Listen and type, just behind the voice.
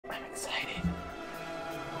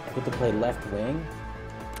get to play left wing.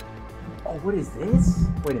 Oh, what is this?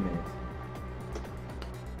 Wait a minute.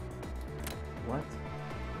 What?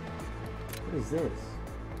 What is this?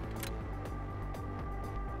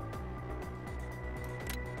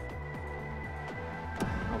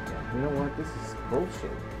 Okay, you know what? This is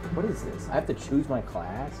bullshit. What is this? I have to choose my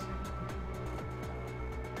class?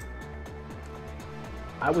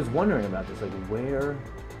 I was wondering about this, like where...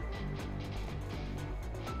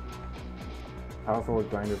 Power forward,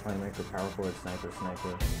 grinder, playmaker, power forward, sniper,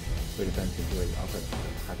 free defense, situation,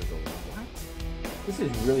 what? This is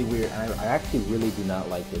really weird, and I actually really do not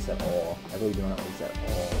like this at all. I really do not like this at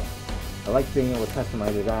all. I like being able to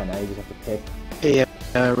customize your guy, now you just have to pick. Hey,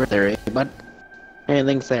 right there, bud.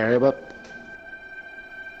 Anything there, bud?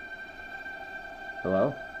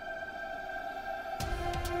 Hello?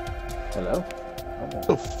 Hello? What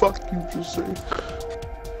the fuck you just say?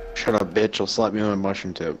 Shut up, bitch, I'll slap you on my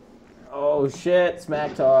mushroom tip. Oh shit,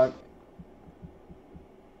 smack talk.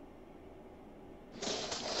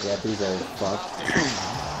 Yeah, these are fucked.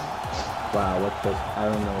 Wow, what the... I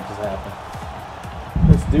don't know what just happened.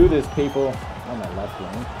 Let's do this, people. On my left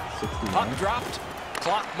lane. 61. Puck dropped.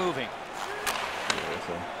 Clock moving.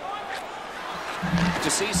 To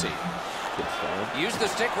Cece. Used the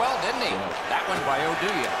stick well, didn't he? Yeah. That one by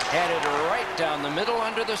Oduya. Headed right down the middle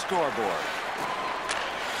under the scoreboard.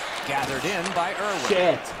 Gathered in by Irwin.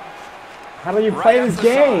 Shit. How do you play this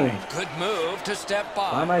game? Side. Good move to step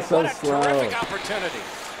by. Why am I so slow? Terrific opportunity.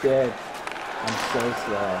 Shit. I'm so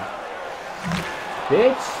slow.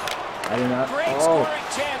 Bitch. I do not... Great Oh, scoring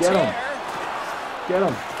chance get him. here. Get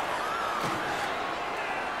him.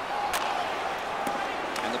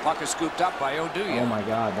 And the puck is scooped up by Oduya. Oh my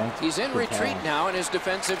god, thanks. He's in retreat now in his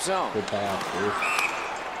defensive zone. Good pass, dude.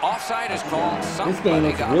 Offside is called. This game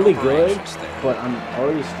looks really good, but I'm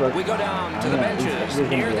already struck. We go down to the benches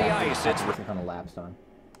near the ice. It's kind of lapsed on.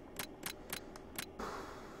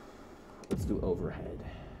 Let's do overhead.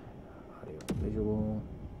 Audio, visual.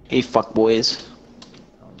 Hey, fuck boys.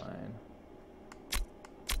 Online.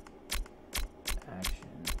 Action.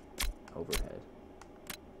 Overhead.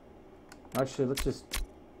 Actually, let's just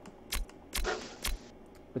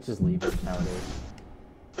leave it nowadays.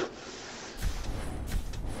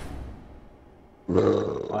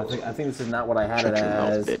 Oh, I think this is not what I had it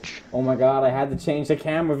as. Oh my god, I had to change the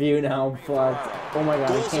camera view now. I'm fucked. Oh my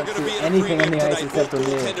god, I can't see anything on the ice except for me.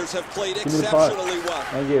 Give me the puck.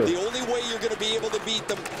 Thank you. The only way you're going to be able to beat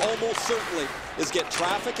them, almost certainly, is get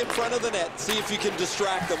traffic in front of the net. See if you can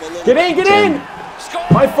distract them a little. Get in, get in!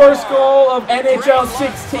 My first goal of NHL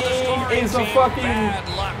 16 is a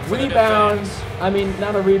fucking rebound. I mean,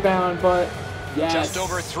 not a rebound, but... Yes. Just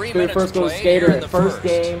over 3 minutes first goal skater, first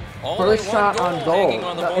game, first shot on goal.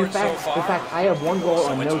 In fact, I have one goal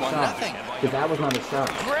and no shot because that was not a shot.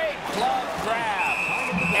 Great glove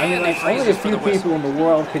grab. I mean, like only a few people in the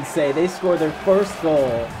world could say they scored their first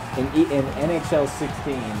goal in NHL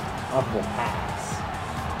 16 off of a pass.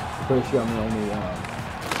 I'm pretty sure I'm the only one.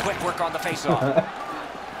 Quick work on the faceoff.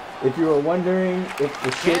 If you were wondering if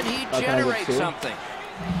the shit, can he generate something?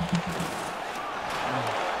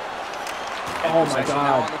 Oh my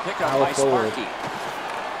god, power forward.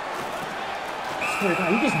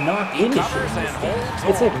 You just knock into shit.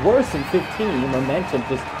 It's like worse than 15. Your momentum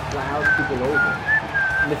just plows people over.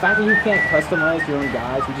 And the fact that you can't customize your own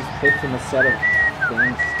guys, you just pick from a set of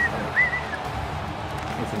things.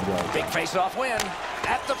 It's enjoyable. Big face-off win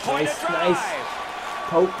at the point of drive. Nice.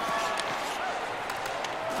 Poke.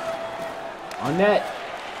 On net.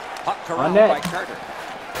 On net. By Carter.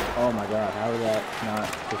 Oh my god, how did that not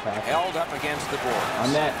just happen? Held up against the boards.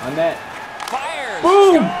 On net, on net. Fires.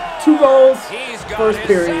 Boom! 2 goals. He's got First his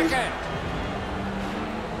period. second.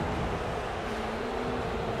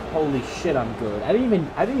 Holy shit, I'm good. I didn't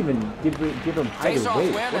even give him either Face-off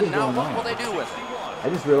weight. win, What and is now going what on? will they do with it? I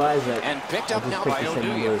just realized that And picked I up just now picked by the same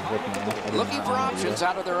number Oduya. as Rick, man. I did Looking not for want to do options that.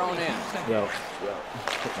 out of their own end. Yo.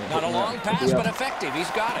 Not a long pass, but effective.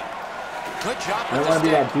 He's got it. Good job I with don't want to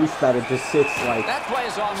the be stick. that douchebag that just sits like... That play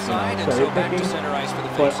is offside, and cherry so back to picking. center ice for the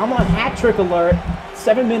But face. I'm on hat trick alert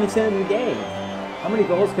 7 minutes into the game. How many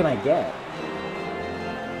goals can I get?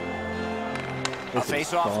 A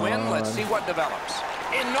face-off win. Let's see what develops.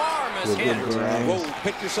 Enormous hit. Whoa,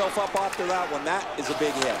 pick yourself up after that one. That is a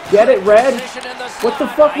big hit. Get it, Red? What the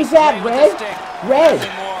fuck was that, Red? Red!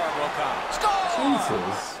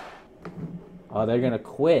 Jesus. Oh, they're gonna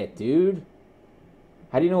quit, dude.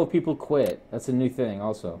 How do you know what people quit? That's a new thing,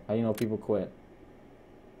 also. How do you know people quit?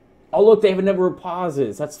 Oh, look, they have a number of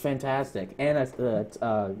pauses. That's fantastic. And that's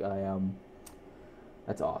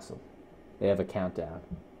awesome. They have a countdown.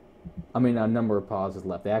 I mean, a number of pauses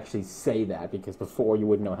left. They actually say that because before you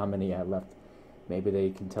wouldn't know how many you had left Maybe they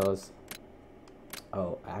can tell us.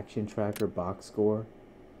 Oh, action tracker, box score.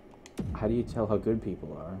 How do you tell how good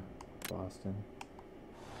people are? Boston.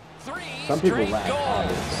 Some people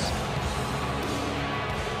laugh.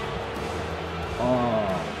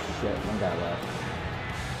 Oh shit! One guy left.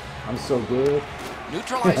 I'm so good.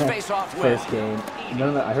 Neutralized face-off win. First game.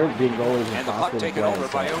 No, I heard being goalies is And the possible puck taken to over by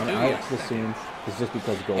play, so O'Neill. I just assumed it's just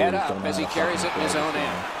because goalies Head don't up know as he how to carries it fucking in his play, own so.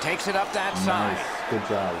 end. Takes it up that side. Nice. Good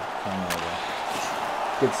job. Turnover.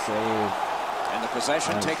 Good save. And the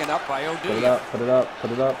possession Nice. taken up by Put it O'Dea. up, put it up,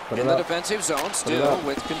 put it up, put it In the up. defensive zone, it still up.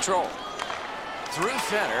 with control. Through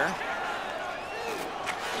center.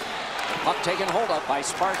 The puck taken hold up by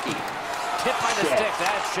Sparky. Tip by the stick.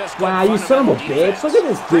 That's just good Wow, you son of a fundamental bitch. Look at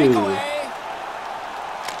this dude. Breakaway.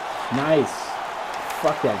 Nice.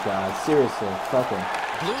 Fuck that guy. Seriously. Fuck him.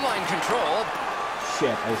 Blue line control.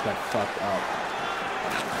 Shit, I just got fucked up.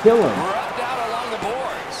 Kill him. Rubbed out along the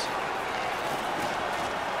boards.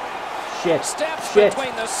 Shit. Steps Shit.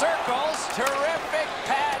 between the circles. Terrific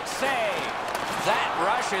pad save. That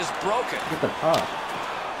rush is broken. Get the puck.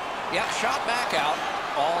 Yep, shot back out.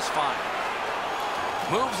 All's fine.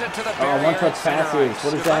 Moves it to the Oh, barrier. one touch at center passes. ice.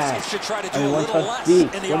 What is The that? Huskies should try to I do mean, a one little touch less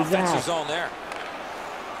deep. in the What is offensive that? zone there.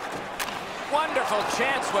 Wonderful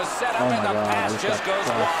chance was set up Oh and my the god, I pass just just got goes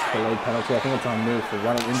crushed. wide. Delayed penalty. I think it's on me for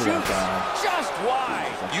running into that guy. Just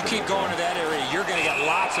wide. You keep going to that area, you're going to get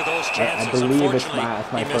lots of those I chances. believe it's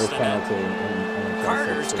Unfortunately, my he missed first the net. penalty. In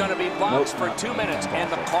Carter's going to be boxed for 2 minutes,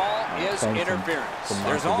 and the call is interference.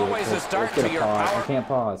 There's always a start to your I power. can't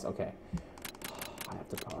pause. Okay. I have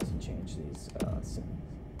to pause and change these settings.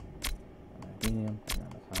 Medium,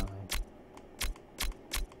 dynamic high.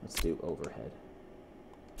 Let's do overhead.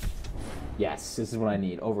 Yes, this is what I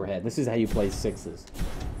need. Overhead. This is how you play sixes.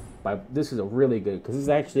 This is a really good, because this is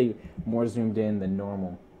actually more zoomed in than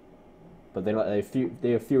normal. But they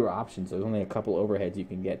have fewer options. There's only a couple overheads you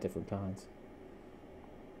can get different kinds.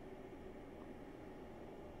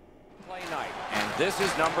 Play night, and this is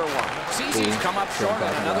number 1. CC's come up short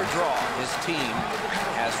on another draw. His team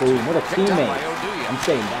has Boom, what a picked up by teammate. O'Dea. I'm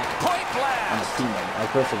saying that. Point I'm a blast. teammate. Like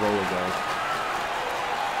Chris Arroyo goes.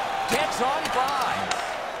 Gets on by.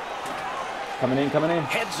 Coming in, coming in.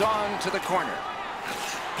 Heads on to the corner.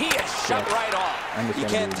 He is shut right off. I understand You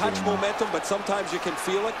what can't he's touch doing now. momentum, but sometimes you can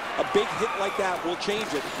feel it. A big hit like that will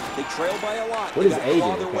change it. They trail by a lot. What They is gotta A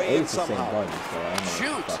claw do? their Okay, way in A's the same somehow. button, so I don't know what the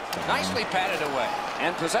Shoot. fuck's going on. Nicely patted away.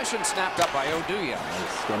 And possession snapped up by O'Dea.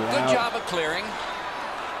 Nice. Get it Good out. job of clearing.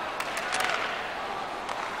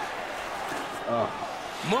 Oh,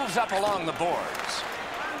 Moves up along the boards.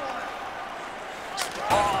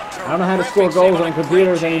 I don't know how to score goals on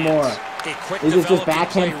computers anymore. A quick Is it just developing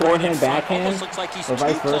backhand, play right in forehand, front. backhand? Almost looks like he's Or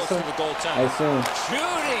vice too close versa? to the goaltender. I assume.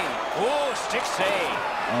 Shooting. Oh, stick save.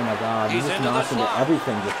 Oh my god, He's he's just into the knocking it. slot.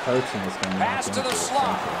 Everything just hurts in this game. Pass to the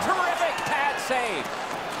slot. Terrific pad save.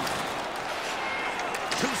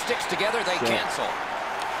 2 sticks together, they Shit. cancel.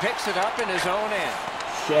 Picks it up in his own end.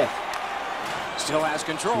 Shit. Still has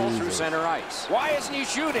control through Jesus. center ice. Why isn't he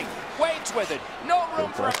shooting? Waits with it. No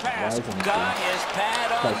room for a pass. Why isn't he Got shooting? his pad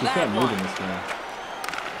Guys, on you that can't move in one. this game.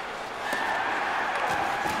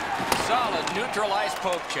 Solid neutralized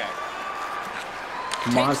poke check.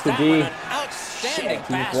 Monster Takes that D. one, an outstanding Shit,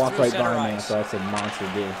 he pass just walked through right center by me, ice. so I said Monster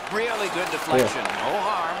D. Really good deflection. No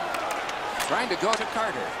harm. Trying to go to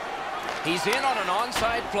Carter. He's in on an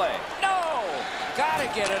onside play. No! Gotta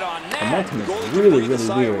get it on net. Momentum is Goalie can really, breathe a really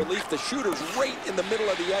sigh of weird. relief. The shooter's right in the middle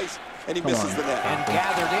of the ice, and he Come misses on. the net. And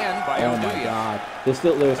gathered in by Oh my O'Dea. god. They're as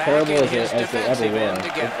Back terrible in as his they ever defensive were. end If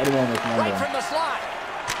together. anyone was Right wondering. from the slot.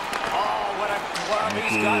 Oh, what a club Thank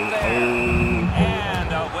he's you. got there. Oh.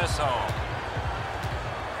 And a whistle.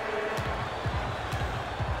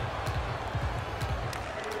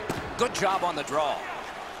 Good job on the draw.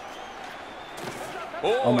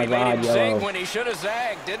 Oh, my he made God, him yellow. zig when he should have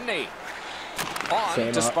zagged, didn't he? On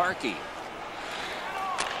Same to up. Sparky.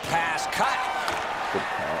 Pass cut. Good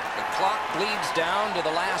call. The clock bleeds down to the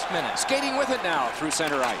last minute. Skating with it now through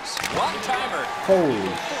center ice. One-timer Holy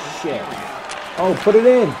shit. Oh, put it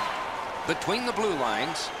in. between the blue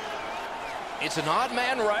lines. It's an odd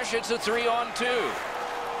man rush. It's a 3-on-2.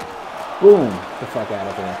 Boom. Get the fuck out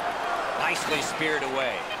of here. Nicely speared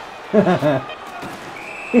away. When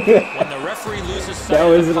the referee loses sight That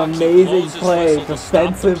of was the an puck, he amazing blows his play. whistle to stop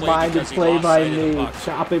the Defensive-minded because he play lost by sight of the me. puck.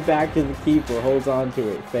 Chop it back to the keeper. Holds on to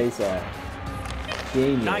it. Face off.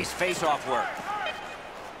 Genius. Nice face-off work.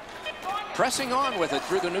 Pressing on with it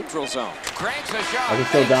through the neutral zone. Cranks a shot. I can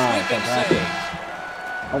still Big die. sweeping Fantastic. save.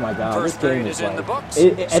 Oh my god, First this game period is is in like, the books.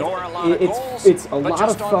 it's So are a lot of goals, it's a but lot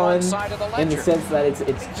just of on one fun side of the in the ledger. sense that it's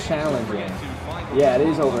challenging. Yeah, it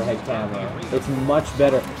is overhead camera. It's much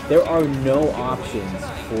better. There are no options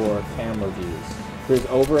for camera views. There's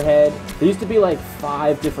overhead. There used to be like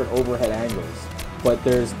 5 different overhead angles, but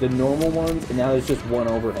there's the normal ones, and now there's just one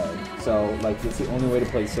overhead. So, like, it's the only way to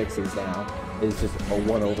play sixes now, is just a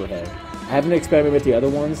one overhead. I haven't experimented with the other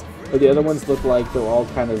ones, but the other ones look like they're all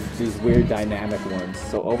kind of these weird dynamic ones.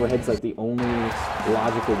 So overhead's like the only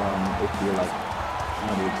logical one if you're like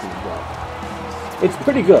under your team's up. It's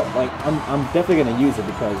pretty good. Like, I'm definitely gonna use it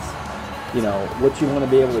because, you know, what you want to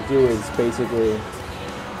be able to do is basically.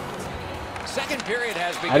 Second period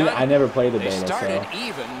has begun. I never played the They beta, started so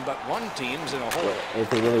even, but one team's in a hole.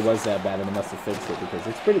 if it really was that bad, it must have fixed it because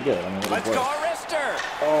it's pretty good. I mean, Let's go, Arister.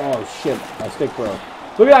 Oh shit, my stick broke.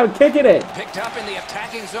 Look at that, I'm kicking it. Picked up in the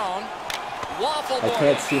attacking zone. Waffle I boy.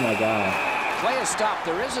 can't see my guy. Play is stopped.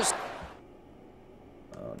 There is a.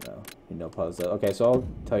 Oh no, no pause. Okay, so I'll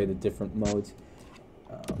tell you the different modes.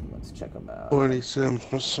 Let's check them out.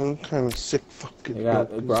 47%, kind of sick fucking. You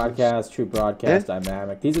got broadcast, true broadcast,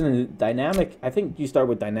 dynamic. These are the dynamic. I think you start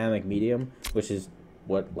with dynamic medium, which is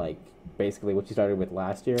what, like, basically what you started with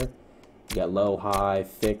last year. You got low, high,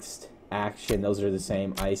 fixed, action. Those are the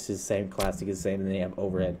same. Ice is the same. Classic is the same. And then you have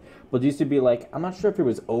overhead. But it used to be like, I'm not sure if it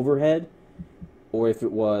was overhead or if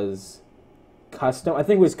it was custom. I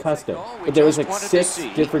think it was custom. But there was like 6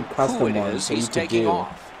 different custom ones that you could do.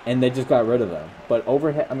 And they just got rid of them. But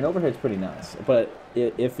overhead, I mean, overhead's pretty nice. But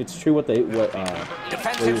if it's true what they were saying,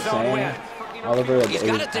 Oliver, that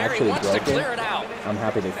it was actually broken, I'm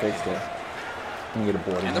happy they fixed it. I'm gonna get a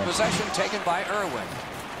boarding. And the possession taken by Irwin.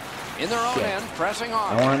 In their own end, pressing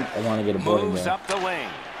on. I want to get a boarding Moves there. up the wing.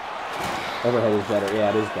 Overhead is better. Yeah,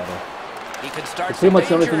 it is better. He can start. It's pretty much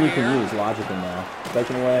the only thing you can use logically now.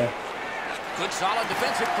 Taken away. Good solid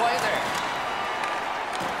defensive play there.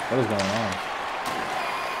 What is going on?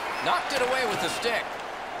 Knocked it away with the stick.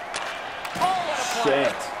 Oh, what a play.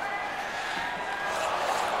 Shit.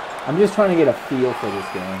 I'm just trying to get a feel for this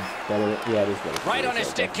game. Yeah, it is better. Right on his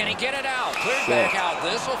stick. Can he get it out? Cleared back out.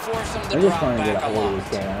 This will force him to I'm just drop trying to get a back a hold of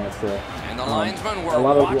lot. this game, honestly. And the linesmen were a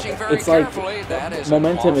lot of watching very it's like carefully. That is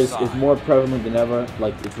momentum is more prevalent than ever.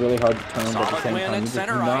 Like, it's really hard to turn, but at the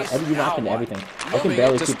same time, you knock into everything. I can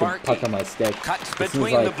barely keep the puck on my stick. It seems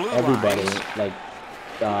like everybody, like,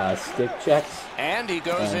 stick checks and he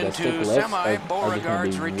goes into stick lifts are just gonna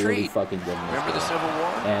Beauregard's be retreat. really fucking good in this Remember the game. Civil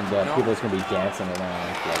War? And No. people are just gonna be dancing around,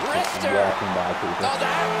 like, just Rister! walking by people. Oh,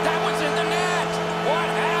 that was in the net. What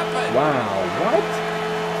happened? Wow, what?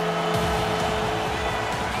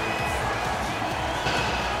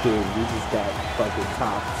 Dude, we just got fucking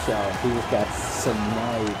top shelf. We just got some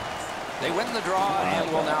night. They win the draw and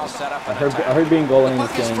will now set up an I attack. heard being goalie in The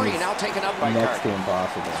this puck is game free, is now taken up by next to Carter.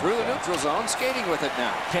 impossible. Through the neutral zone, skating with it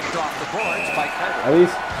now. Picked off the boards by Carter.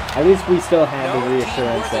 At least we still have the No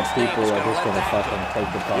reassurance team that worth its people name are is just gonna gonna let that fucking go. take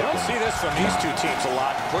the puck. You don't and- see this from these two teams a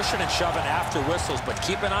lot, pushing and shoving after whistles, but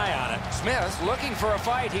keep an eye on it. Smith looking for a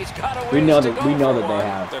fight. He's got a We ways know to that go that for they one.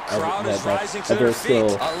 have The crowd is rising that to they're their feet.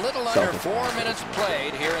 still A little under self-responsible. 4 minutes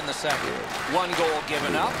played here in the second. 1 goal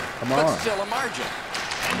given up, Come but on. still a margin.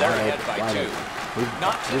 And they're ahead by 2.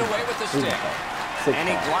 Knocks it away with the stick. And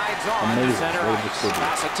he glides on to center ice.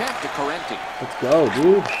 Pass attempt to Correnti. Let's go,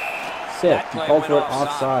 dude. Sick. That You play called for it went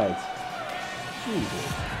offside. offsides.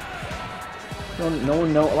 Jesus. No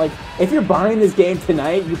one know. Like, if you're buying this game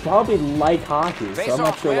tonight, you probably like hockey. So I'm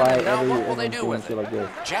not Face-off sure win, why and now what will everyone's they do doing with shit it? like this.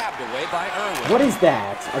 Jabbed away by Irwin. What is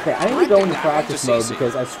that? Okay, I need to go into Directing that practice one to mode CC.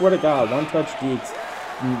 because I swear to God, one-touch geeks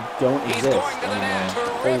don't He's exist going to the net.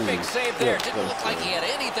 anymore. Terrific Holy save there. shit, Didn't look like he had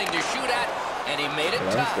anything to shoot at, and he made it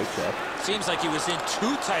Good tough. check. Seems like he was in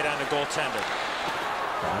too tight on the goaltender.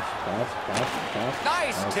 Pass.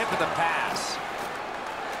 Nice tip of the pass.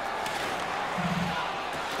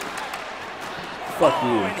 Fuck Oh,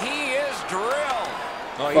 you. and he is drilled.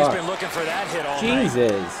 Oh, he's Fuck. been looking for that hit all night.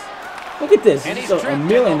 Jesus. Look at this. And This he's is a tripped,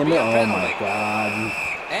 million and in the there'll middle. be a Oh my penalty. God.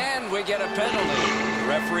 And we get a penalty.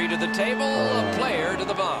 Referee to the table, a player to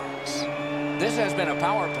the box. This has been a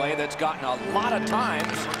power play that's gotten a lot of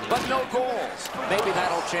times, but no goals. Maybe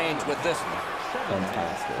that'll change with this one.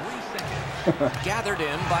 Fantastic. Gathered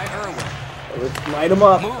in by Irwin. Let's light him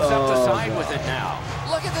up. Moves up the Oh, side God. with it now.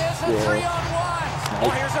 Look at this, a Yeah. 3-on-1. Oh,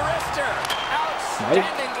 here's a wrister.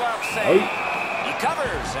 Outstanding glove save. Snipe. He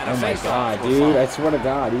covers and a Oh my face-off. God, for dude! fun. I swear to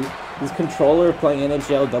God, his controller playing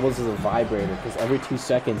NHL doubles as a vibrator because every 2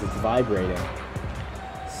 seconds it's vibrating.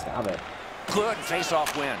 Stop it. Good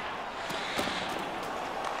face-off win.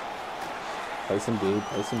 Play some D. A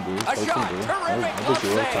Play some shot. D. Terrific No glove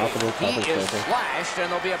big deal. Top of the save. He is circle. slashed,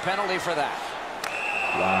 and there'll be a penalty for that.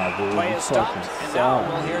 Wow, dude. Play you is stopped, fucking and now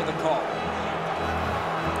suck. we'll hear the call.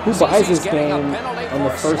 Who buys this getting a game penalty on the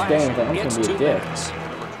for first game? slashing. I'm It's gonna be a 2 dick. minutes.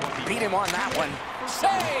 Beat him on that one.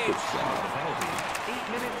 Save!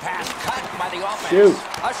 Pass cut by the offense. Shoot.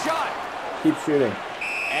 A shot. Keep shooting.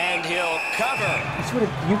 And he'll cover. That's what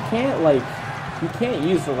you can't you can't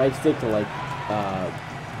use the right stick to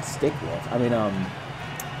stick with. I mean,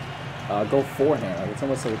 go forehand. Like it's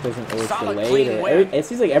almost like it doesn't. Or it's Solid, delayed. clean Or win. it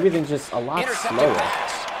seems like everything's just a lot Intercepted slower.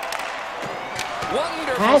 pass.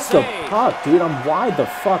 Wonderful Pass the save. puck, dude. I'm wide the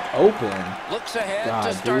fuck open. Looks ahead to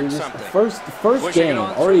God, start dude. something. First Pushing it game,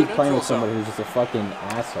 on already through playing neutral with somebody zone. who's just a fucking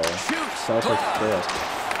asshole. Shoots. Selfish Glove. prick.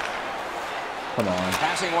 Come on.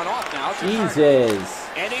 Passing one off now. to Carter. Jesus.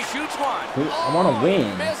 And he shoots one. I want to He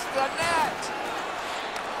win. missed the net.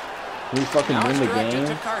 Can we fucking Now win it's the directed game?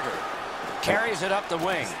 to Carter. Carries it up the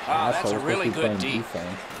wing. Wow, that's a Asshole's really supposed to be good playing deep.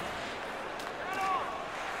 defense.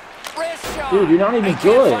 Wrist shot. Dude, you're not even He can't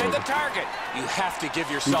good. find the target. You have to give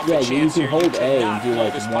yourself Yeah, a you chance can here. hold You A and cannot do blow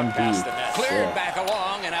like this one puck past deep. the net. Cleared Yeah. back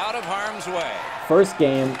along and out of harm's way. First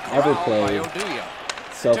game ever Corralled by played. Oduya.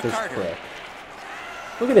 Selfish Carter. prick.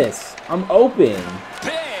 Look at this. I'm open.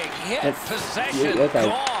 Big hit. That's- Possession that guy,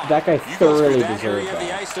 gone. that guy You go thoroughly through that deserved area of the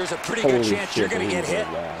that. ice, there's a pretty Holy good chance you're shit, going to he get hit.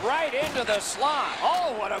 deserved that. Right into the slot.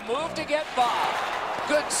 Oh, what a move to get by.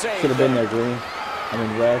 Good save. Should have been there, green. I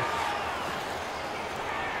mean, red.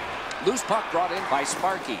 Loose puck brought in by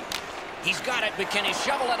Sparky. He's got it, but can he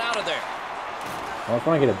shovel it out of there? I was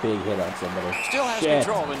trying to get a big hit on somebody. Still has Shit.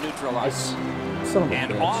 control in neutral ice. Son of a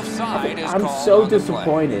And bitch. offside is I'm called so on the play.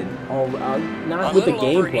 disappointed. Not A with the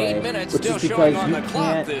little over 8 gameplay, minutes but still just showing because on you the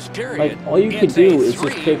clock can't. this period. Like all you can It's a do is just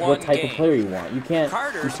pick 3-1 what type game. of player you want. You can't.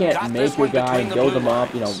 Carter's You got can't this make your one guy between and the build blue them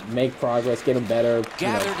up. lines. Make progress, get them better.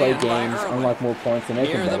 Gathered Play in by games, Irwin. unlock more points, and make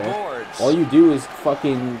Near them the better. boards. All you do is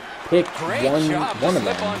fucking pick Great one job to of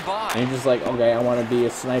slip them, on by. and you're just like, okay, I want to be a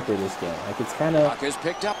sniper this game. Like it's kind of Puck is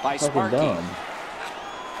picked up by fucking Sparky. dumb.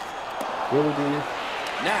 Really, dude?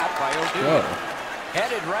 Nap by Oduya. Whoa.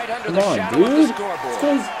 Headed right under Come the on, shadow dude. of the This scoreboard.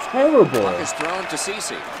 guy's terrible. Puck is thrown to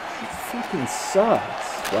Cece. Fucking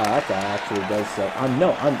sucks. Wow, that guy actually does suck. Hell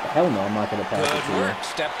no, I'm not gonna pass it Good to you. work.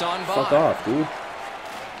 Stepped on by. Fuck off, dude.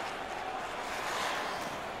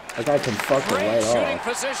 That guy can fuck it Great right shooting off.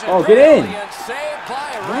 position. Oh, get in. Brilliant save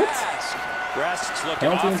by What? Rask. Rask's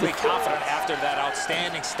looking Penalty awfully into- confident after that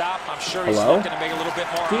outstanding stop. I'm sure he's Hello? looking to make a little bit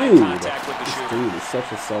more Dude, eye contact with the this shooter. dude is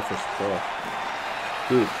such a selfish prick.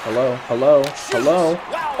 Dude, hello.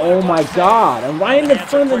 Wow, Oh what a my save. god, I'm right in the Hands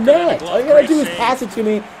front are of the quicker than the net. glove. All you gotta Great do is save. pass it to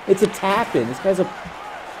me. It's a tap-in. This guy's a...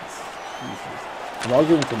 Jesus. I'm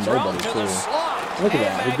arguing to Thrown nobody, to the too. slot. Look at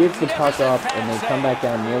that. He gives the puck up Magnificent and they pass come save. back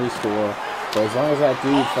down, nearly score. But as long as that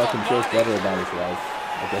dude Off the fucking feels body. better about his life,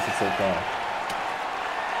 I guess it's okay.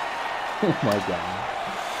 Oh my god.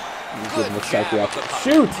 He's Good giving the jab psych of reaction. the puck.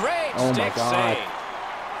 Shoot! Great Oh my stick god. save.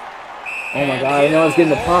 Oh my And god, I know I was getting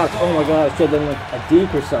the he'll puck. hold Oh my the god, I should have done like a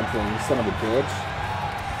deke or something, you son of a bitch.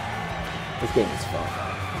 This game is fun.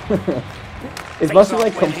 As much as I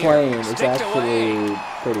Face-off win here. complain, it's Sticked actually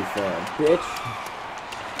pretty fun. Bitch.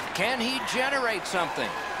 Can he generate something?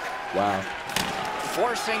 Wow.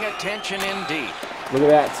 Forcing attention indeed. Look at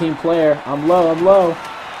that team player. I'm low. I'm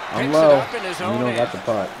Picks it low. up in his And own you don't got end. the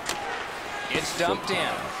puck. It's dumped in.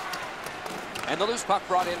 And the loose puck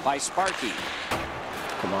brought in by Sparky.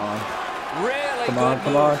 Come on. Really Come good on, move.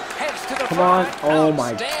 come on. Heads to the Come on. front. Oh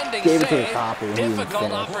my. Outstanding Gave it to the save. top and he didn't Difficult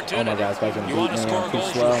finish. Oh my opportunity. god, this guy's gonna You beat want me. to score I'm too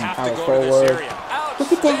goals, slow. you I'm have power to go to this forward. area.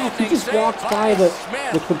 Look at that. He Outstanding just save walked by the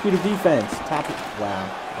Smith. computer defense. Tap it. Wow.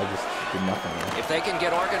 I just did nothing there. If they can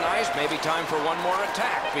get organized, maybe time for one more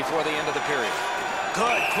attack before the end of the period.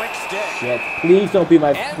 Good, quick stick. Yeah, please don't be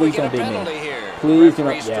my. And we Please get don't a be penalty me. here. Please do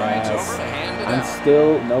not. Referee strides over to Yes. hand it I'm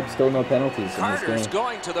out. still no penalties in this Carter's game.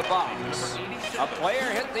 going to the box. A player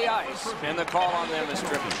hit the ice, and the call on them is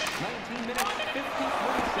tripping.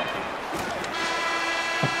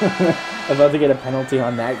 About to get a penalty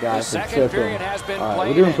on that guy The for second tripping. period has been All right, played.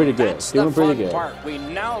 we're doing and pretty good. That's Doing the pretty fun good. part. We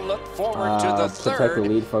now look forward to the Protect the third.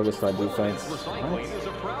 lead, focus on defense.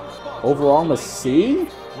 What? Overall, I'm a C?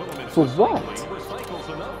 For what?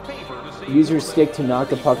 Use your stick to knock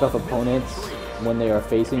the puck off opponents when they are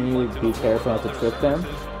facing you. Be careful not to trip them.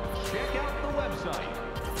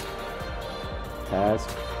 Pass.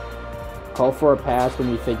 Call for a pass when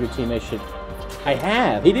you think your teammate should. I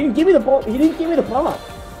have. He didn't give me the ball. He didn't give me the puck.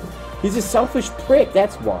 He's a selfish prick.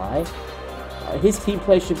 That's why. His team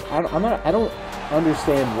play should. I don't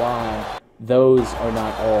understand why those are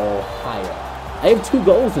not all higher. I have 2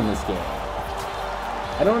 goals in this game.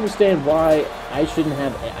 I don't understand why I shouldn't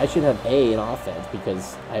have. I should have A in offense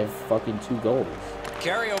because I have fucking 2 goals.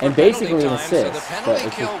 Carryover And basically penalty an time, so the assist, penalty but it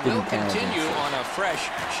just kill didn't will count. continue on a fresh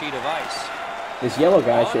sheet of ice. This yellow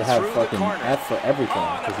guy should have Through the fucking corner. F for everything.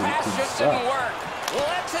 Oh, the Because pass he just didn't sucks. work.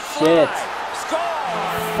 Lets it Shit. fly. Score.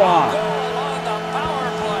 Fuck. Goal on the power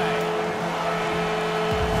play.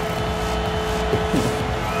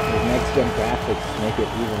 His next gen graphics make it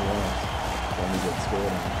even worse when he gets scored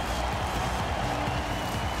on.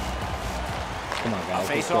 Come on, guys. A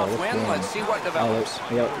face-off win. Let's see what develops.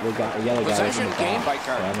 We got a yellow guy. Possession gained by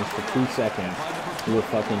Carter. That means for 2 seconds, we were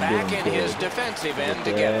fucking Back doing in good. his defensive end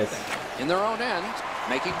to get it. In their own end,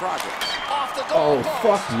 making progress. Off the Oh, goal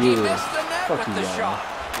post. fuck He you. missed the net Fuck with you, the yellow. shot.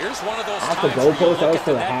 Here's one of those Off the times where you goalpost, that look was at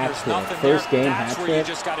for the net, hat there's trick. nothing First there. game That's hat where you trick.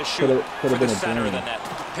 just got to shoot Could've for been the a center of the dream. net.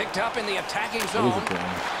 Picked up in the attacking It was zone. a dream.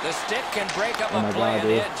 The stick can break up Oh a my play, God, and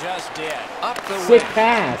dude. it just did. Up the Sick wing.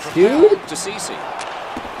 pass, Propelled dude. To CeCe.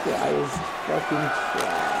 Yeah, I was fucking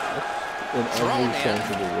trash in Thrown every in. sense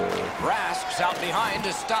of the word. Rasks out behind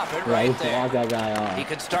to stop it Yeah, right let's block there. that guy He off.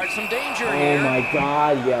 could start some danger Oh here. my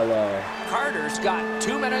God, yellow. Carter's got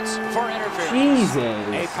 2 minutes for interference. A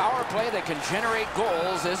Jesus. power play that can generate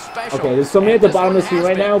goals is special. Okay, there's somebody at And the this bottom of one the screen has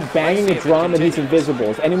right been. now Let's banging see a if it drum and he's continues.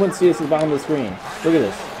 invisible. Does anyone see this at the bottom of the screen? Look at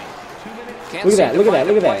this. Can't Look at seem that, to look at find that,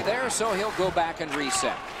 look a at play that. there, so he'll go back and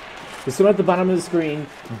reset. There's someone at the bottom of the screen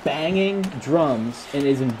banging drums and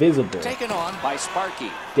is invisible. Taken on by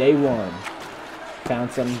Sparky. Day one.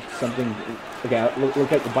 Found something. Okay,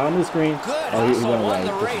 look at the bottom of the screen. Good Oh, he hustle, went won away.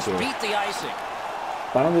 the race, Disappeared. beat the icing.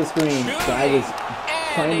 Bottom of the screen, guy was And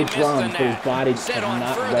playing he the missed drums, the but his net. body Set had on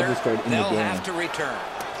not further, registered in the they'll game. have to return.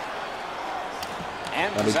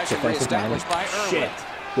 And That is possession defensive reestablished by minded. Irwin. Shit.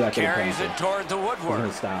 Dude, I could've Carries passed it toward the He's woodwork.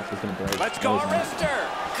 gonna stop. He's gonna break. Let's No, go, he's not. Arister.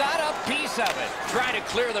 Got a piece of it. Try to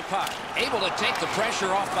clear the puck. Able to take the pressure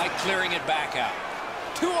off by clearing it back out.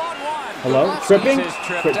 2-on-1. Hello? Gillespie's Tripping? is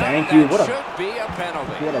tripped Trip, out. thank you. That What a- should be a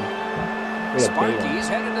penalty. What a big one. Sparky's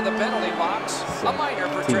headed to the penalty box. A minor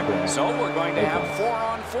for Too tripping. bad. So we're going to have Okay.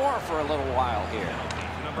 4-on-4 for a little while here.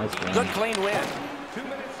 That's fine. Good clean win.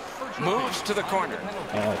 Moves to the corner.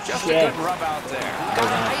 Oh, Just a shit. good rub out there. Got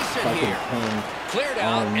an ice in Fucking here. pin. Cleared Oh,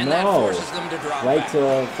 out, and that no. forces them to drop Right back.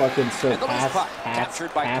 to fucking And the loose surpass puck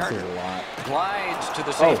captured by passes Carter. a lot. Glides to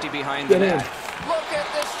the safety behind the get in. net. Look at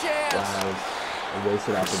this chance. Wow, a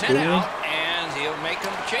wasted Sent opportunity. out, and he'll make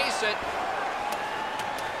him chase it.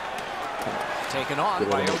 Taken on Get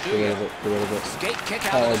by rid of it, get rid O'Duya. of it, get rid of it. Skate kick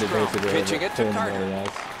out Hard of to the scrum. basically Pitching it to turn Carter. the ice.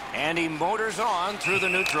 And he motors on through the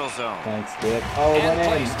neutral zone. Thanks, Dick. Oh, And man,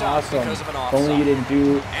 play stopped awesome. because of an If only you offside. didn't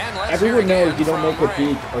do. And let's Everyone hear knows again you don't make from a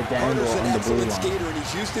beak Ray. or dangle Carter's an on the blue excellent line. skater, and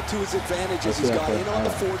he's used it to his advantage Let's as he's do that got for- in on the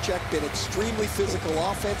alright. forecheck, been extremely physical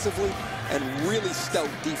offensively, and really stout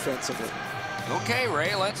defensively. Okay,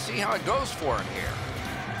 Ray, let's see how it goes for him here.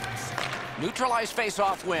 Neutralized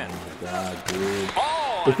face-off win. God, dude.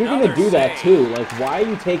 Oh, If you're gonna another do that save. too, like, why are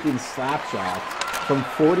you taking slap shots from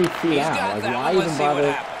 40 feet He's out? got Like, that why one. even Let's see what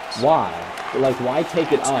bother? happens. Why? Like, why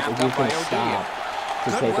take it And up if snapped you up by can O'Duya. stop to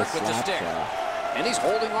Good take a work with the slap stick. shot? And he's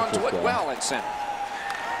holding on to Just it go. well at center.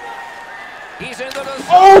 He's into the zone.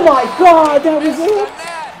 Oh my God, that was Missed the it.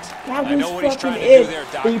 net. That I know was what he's fucking trying to do it, there,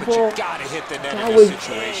 Doc, but people. you gotta hit the net That in was this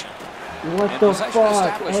situation. What And the possession fuck?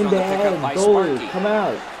 established End on the to pickup end, by goalie, Sparky. come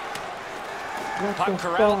out. What Puck the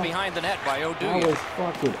corralled fuck? behind the net by That O'Duya. was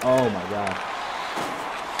fucking. Oh my God.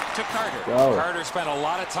 To Carter. Go. Carter spent a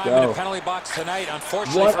lot of time Go. in the penalty box tonight.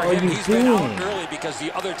 Unfortunately What for are him, you he's been out doing? early because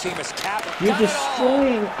the other team is capped. You're Got it all.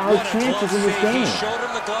 destroying our What a chances glove in this save. He game. showed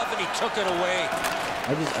him the glove and he took it away.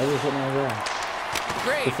 I just hit my wall.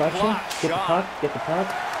 Great Deflection. block Get the shot. puck. Get the puck.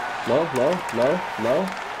 Low, low, low, low. Yellow,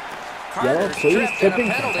 Carter's please. tripped and a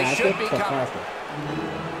Tripping. penalty Fantastic. should be coming. Fantastic.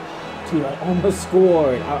 Dude, I almost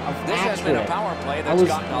scored. This has been a power play I that's was,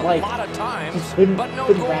 gotten a like, lot of times, just couldn't but no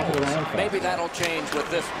wrap it goals. around fast. Maybe that'll change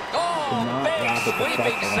with this one. Oh, Could not big wrap it the fuck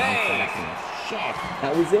sweeping around save. fast enough. Shit.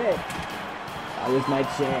 That was it. That was my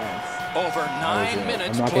chance. Over That 9 was it.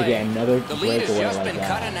 minutes I'm not gonna played. get another The lead has breakaway just like been that.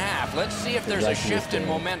 cut in half. Let's see if The there's a rest of this shift in game.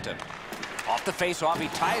 momentum. Off the face-off, he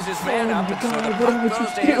ties his Oh man up, my and so the God, what puck did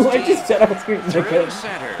goes to you do? I his just team. said I was going to Through get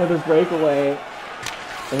center. for this breakaway.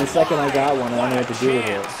 And the second I got one, I don't know what to do with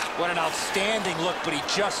it. What an outstanding look, but he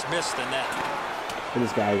just missed the net.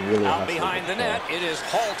 This guy really Out has to behind the get net, caught. it is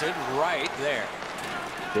halted right there.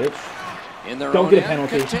 Bitch. In their Don't own get a end,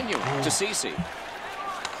 penalty. continuing to CeCe.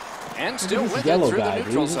 And still This with it yellow through guy, the dude,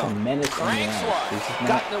 neutral he's just a zone. menace on the Cranks ice. one. This is Got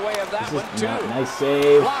not- in the way of that This one, is too. not nice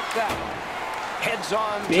save. Block that one. Heads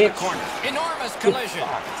on to the Bitch. corner. Enormous collision.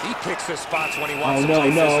 He picks his spots when he Oh, wants to no, play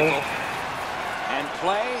no. physical. And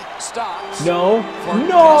play stops. No. For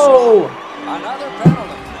No! another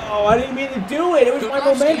penalty. Oh, I didn't mean to do it. It was my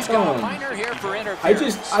Gudlowski's got a momentum. minor here for I interference.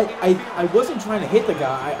 just, I wasn't trying to hit the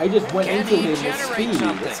guy. I just went Can into he him with generate speed.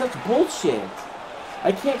 something? It's such bullshit.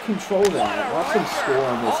 I can't control that. Watch him score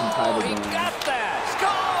on this entire game. He got that.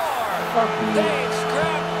 Score! Fuck you. They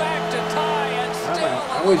scrap back to tie and still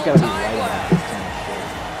I always gotta be right about this kind of shit.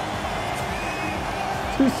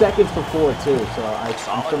 2 seconds before too, so I'm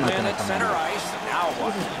still Solid not win gonna at come center out. ice. Now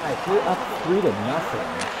what? Jesus Christ, we're up 3-0.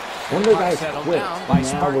 One of the guys Settled quit, down and by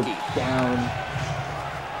now we're Sparky. down.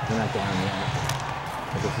 We're not down yet.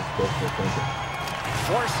 I guess it's good for thinking.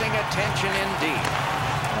 Forcing attention indeed.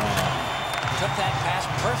 Took that pass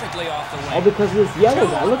perfectly off the wing. Oh, because of this yellow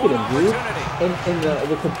guy. Look at him, dude. Opportunity. And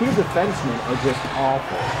the computer defensemen are just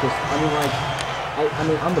awful. Just, I mean, like, I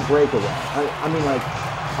mean, on the breakaway. I mean, like,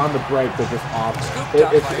 on the break, they're just awful.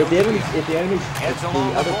 If the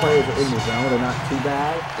other players are in the zone, they're not too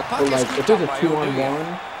bad. But like, if there's a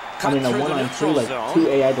 2-on-1, I mean, a 1-on-2, like 2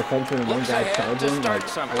 AI defensemen and 1 guy charging, like,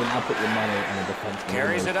 I would not put your money on the defenseman.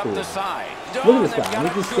 Carries it up the side. Look at this guy.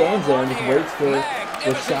 He just stands there and just waits for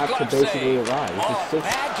the shot to basically arrive. It's just so.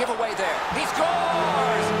 Bad giveaway there. He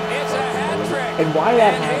scores. It's a hat trick. And why did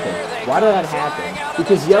that happen? Why did that happen?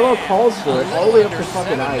 Because yellow calls for it all the way up to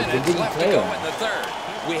fucking ice. They didn't care.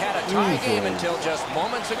 We had a tie game until just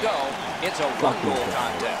moments ago. It's a one-goal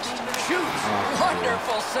contest. Shoots.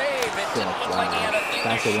 Wonderful save. It didn't look like he had a thing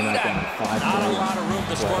to shoot at. Not a lot of room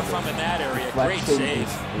to score from in that area. Great save.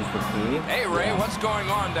 Hey, Ray, what's going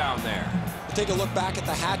on down there? Take a look back at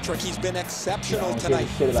the hat trick. He's been exceptional Yeah, tonight.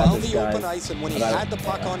 Found the open ice, and when he had the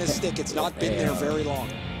puck on his stick, it's not been there very long.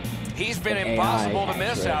 He's been impossible to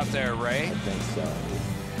miss out there, Ray. I think so.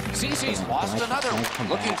 Cece's lost another one.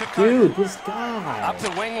 Looking to Dude, this guy. up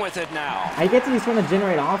the wing with it now. I get that he's trying to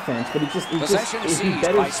generate offense, but he's Possession is he seized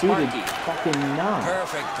better by suited? Sparky. Fucking not.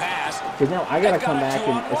 Perfect pass. Because now I gotta come back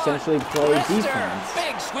and 2-on-1. essentially play Wrister. defense.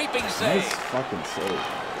 Big sweeping save. Nice fucking save.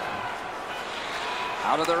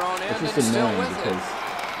 Out of their own end It's and just still annoying with because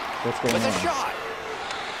it. what's going With on? a shot.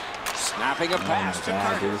 Snapping a Oh pass my to God,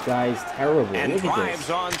 Carter. this guy's terrible. And Look at drives this.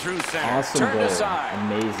 on through center. Awesome Turned goal. aside.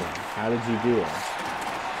 Amazing. How did you do it?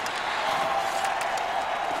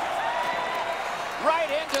 Right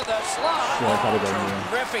into the slot. Yeah, probably go near.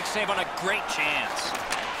 Terrific save on a great chance.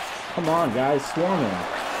 Come on, guys, swarming.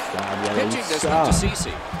 God, yeah, Pitching you this one to suck.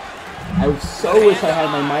 Cece. I so wish I had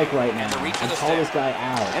my mic right now. And the reach of And the call this stick. guy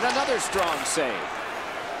out. And another strong save.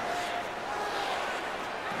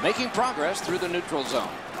 Making progress through the neutral zone.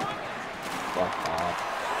 Fuck off.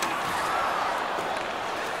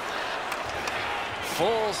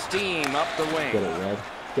 Full steam up the wing. Get it, Red.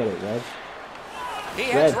 Get it, Red. He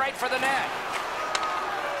heads Red. right for the net.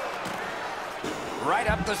 Right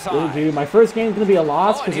up the Dude, side. dude, my first game's gonna be a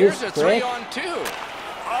loss Oh, and because here's this a prick. 3-on-2.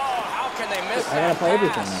 Oh, how can they miss I that gotta play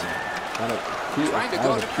everything pass? now. Gotta keep, Trying to I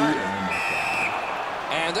go have to a key Carter. and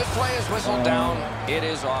then And this play is whistled down. It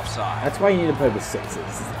is offside. that's why you need to play with sixes.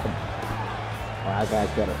 Oh, that guy's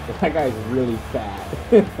better. That guy's really fat.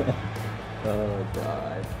 Oh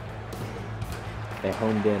god. They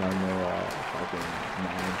honed in on their fucking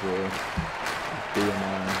manager.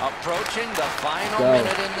 Approaching the final Go.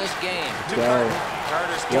 minute in this game. To Go. Carter.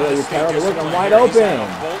 Carter's Yeah, got to you're stay terrible. Look, I'm disciplined wide here. He's had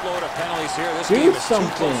open. a boatload of penalties here. This Do game is too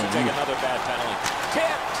something. close to take another bad penalty.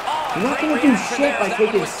 Tipped. Oh, You're not great gonna do reaction shit there. by That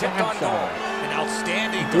taking one was tipped slap on goal. shots. An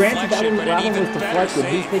outstanding Granted, that deflection, one, but that an one even was better deflected.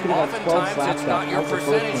 He's save. taking about 12 Oftentimes slap it's shots. not your How's the first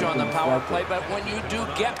percentage one on the being power deflected? play, but when you do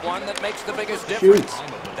get one, that makes the biggest Shoot. difference.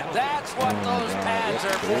 That's what Oh, those God, pads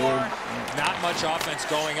that's are good. for. Not much offense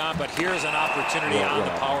going on, but here's an opportunity Yeah, on the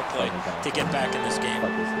yeah. power play to get back in this game.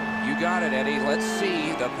 Fuck this game. You got it, Eddie. Let's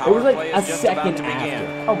see. The It power was like play a is just about second to begin.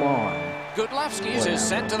 after. Come on. Goodlevsky's is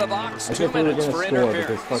sent to the box. I 2 thought they were minutes gonna for score because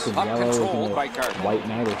interference. fucking Puck yellow was controlled gonna by Carter. white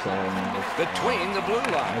knight or so. And just, Between the blue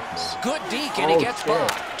lines. Good deke, and Oh, he gets shit. by.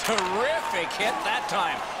 Terrific hit that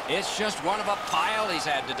time. It's just one of a pile he's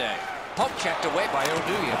had today. Poke checked away by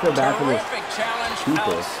Oduya. I feel bad for this Terrific challenge.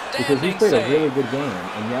 people because he Outstanding played a save. really good game,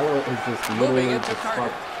 and yellow is just Moving literally it to just Carter.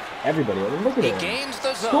 fuck everybody. I mean, look at He him. gains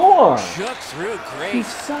the zone. Score! Shook through great. He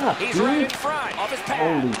sucked, He's dude. right in front of his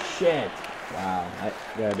pad. Holy shit! Wow,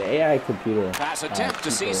 yeah, the AI computer Pass attempt to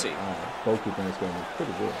Cece. goalkeeper in this game is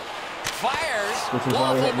pretty good. Fires. Which is why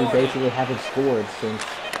Waffle we boarding. basically haven't scored since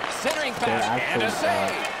Centering they're pass and actually a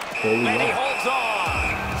save. fully And he left. holds on.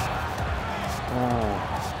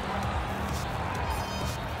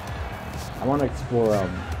 I want to explore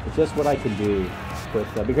just what I can do with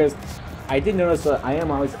because I did notice that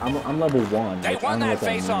I'm level 1. They Like, I won don't know that what that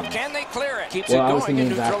face-off. means. Can they clear it? Keeps Well, it obviously going in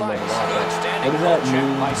means after neutral level ice. 1. Good What standing does that goal check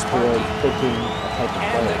mean by for Sparky. picking a type of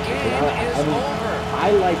And player? the game is I mean, over. I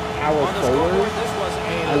like power On the forward. scoreboard, this was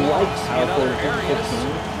a I like loss power in forward other areas.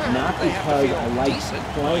 15. not they have to because feel I like decent.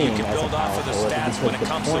 playing You can as a build off power of the forward, stats because when it the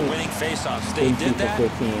comes to point winning faceoffs. They in did FIFA that,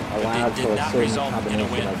 15 allowed but they for did a not certain result in a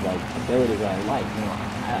combination win. of like abilities that I like. You know,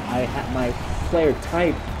 I had my player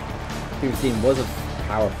type 15 was a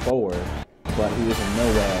power forward, but he was in no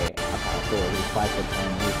way a power forward. He was 5'10",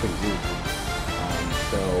 he was pretty weak.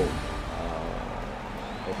 So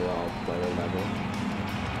overall player level,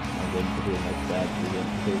 I'm good to do the next badge we get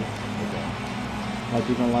to. Okay. Like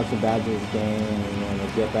you can unlock some badges in this game, and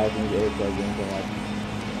then get back into the EASHL game to watch.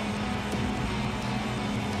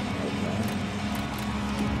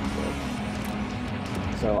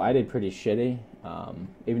 So I did pretty shitty.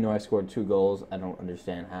 Even though I scored 2 goals, I don't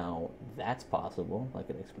understand how that's possible. Like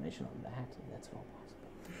an explanation on that. That's not possible.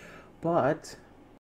 But